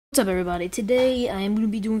What's up, everybody? Today I am going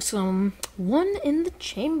to be doing some one in the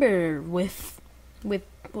chamber with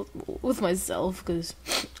myself because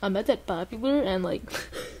I'm not that popular and like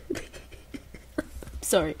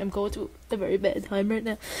sorry, I'm going to a very bad time right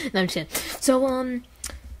now. No, I'm just kidding. So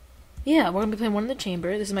yeah, we're gonna be playing one in the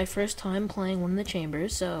chamber. This is my first time playing one in the chamber,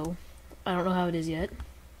 so I don't know how it is yet.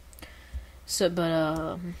 So,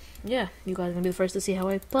 but yeah, you guys are gonna be the first to see how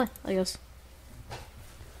I play, I guess.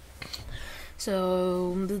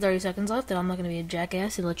 So, there's 30 seconds left, and I'm not going to be a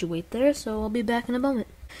jackass and let you wait there, so I'll be back in a moment.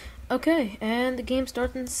 Okay, and the game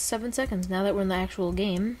starts in 7 seconds. Now that we're in the actual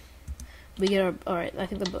game, we get our... Alright, I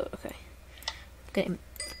think the... Okay. Game.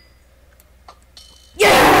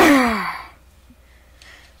 Yeah!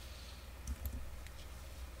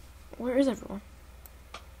 Where is everyone?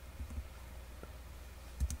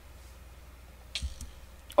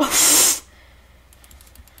 Oh!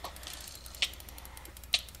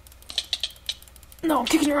 No, I'm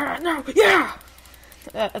kicking your ass! No! Yeah!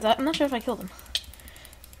 I'm not sure if I killed him.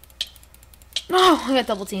 No! I got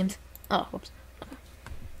double teamed. Oh, whoops.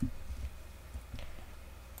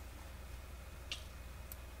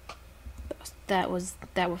 That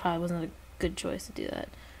probably wasn't a good choice to do that.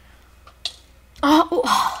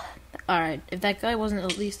 Oh! Alright, if that guy wasn't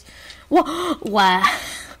at least... Whoa! Wow!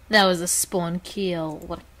 That was a spawn kill.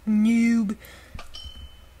 What a noob.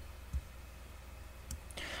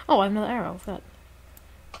 Oh, I have another arrow. I forgot.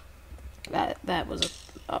 That was a...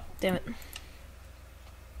 Oh, damn it.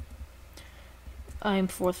 I'm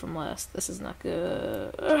fourth from last. This is not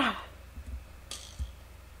good. Ugh.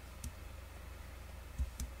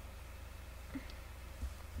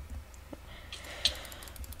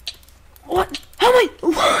 What? How am I...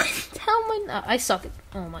 What? How am I not... I suck at...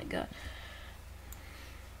 Oh my god.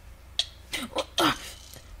 Did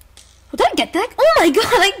I get that? Oh my god,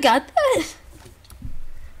 I got that!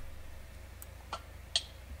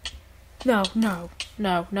 No.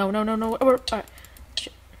 Alright.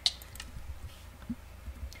 Shit.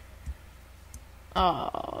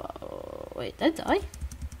 Oh, wait, did I die?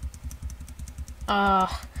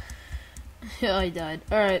 Yeah, I died.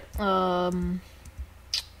 Alright,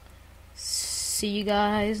 see you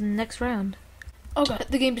guys next round. Oh god,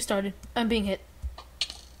 the game just started. I'm being hit.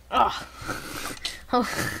 Ah. Oh.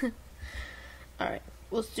 Alright,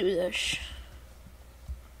 let's do this.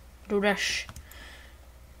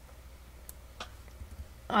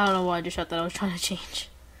 I don't know why I just shot that. I was trying to change.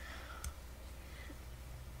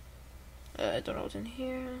 I don't know what's in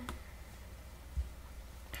here.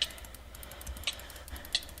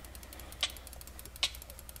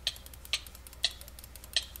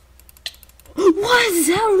 What?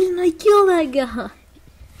 How did I kill that guy?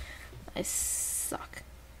 I suck.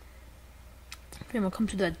 If anyone come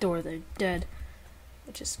through that door, they're dead.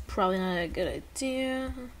 Which is probably not a good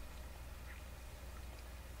idea.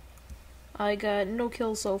 I got no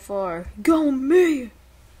kills so far. Go me!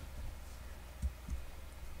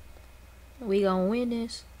 We gonna win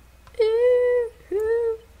this.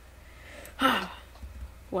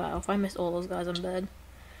 Wow, if I missed all those guys, I'm dead.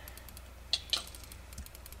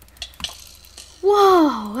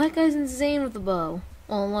 Whoa, that guy's insane with the bow.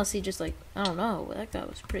 Well, unless he just like, I don't know, that guy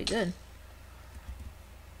was pretty good.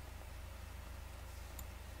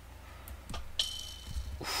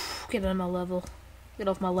 Get out of my level. Get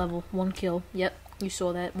off my level. 1 kill. Yep, you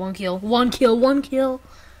saw that. 1 kill. 1 kill. 1 kill.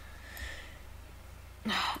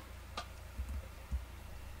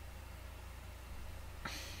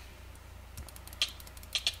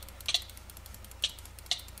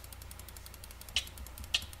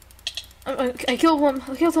 I killed one.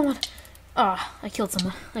 I killed someone. Ah, I killed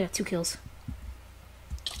someone. I got 2 kills.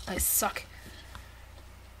 I suck.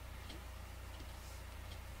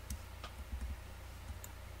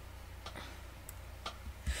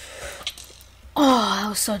 Oh, that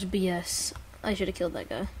was such BS. I should have killed that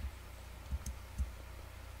guy.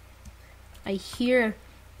 I hear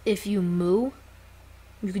if you moo,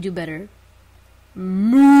 you could do better.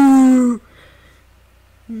 Moo!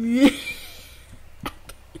 Can't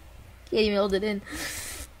even hold it in.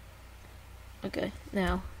 Okay,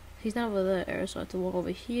 now, he's not over there, so I have to walk over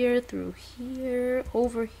here, through here,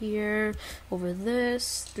 over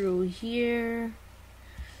this, through here.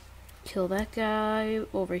 Kill that guy.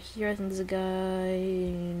 Over here, I think there's a guy.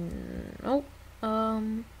 Nope.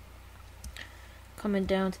 Coming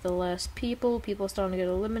down to the last people. People are starting to get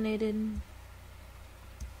eliminated.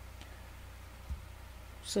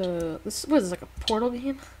 So, this what is this, like a portal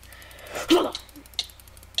game?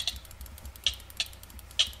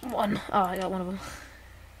 One. Oh, I got one of them.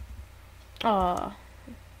 Oh.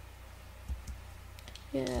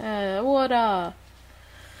 Yeah, what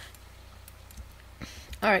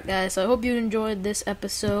Alright, guys, so I hope you enjoyed this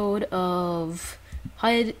episode of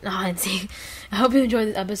hide and seek. I hope you enjoyed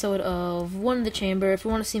this episode of One in the Chamber. If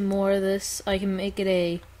you want to see more of this, I can make it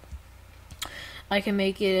a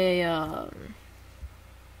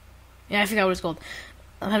yeah, I forgot what it's called.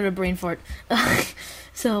 I'm having a brain fart.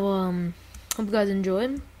 So, hope you guys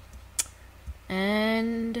enjoyed.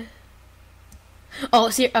 And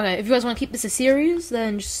okay, if you guys want to keep this a series,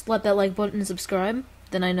 then just let that like button and subscribe.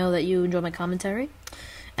 Then I know that you enjoy my commentary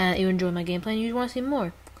and you enjoy my gameplay and you want to see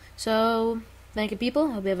more. So, thank you,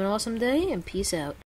 people. Hope you have an awesome day, and peace out.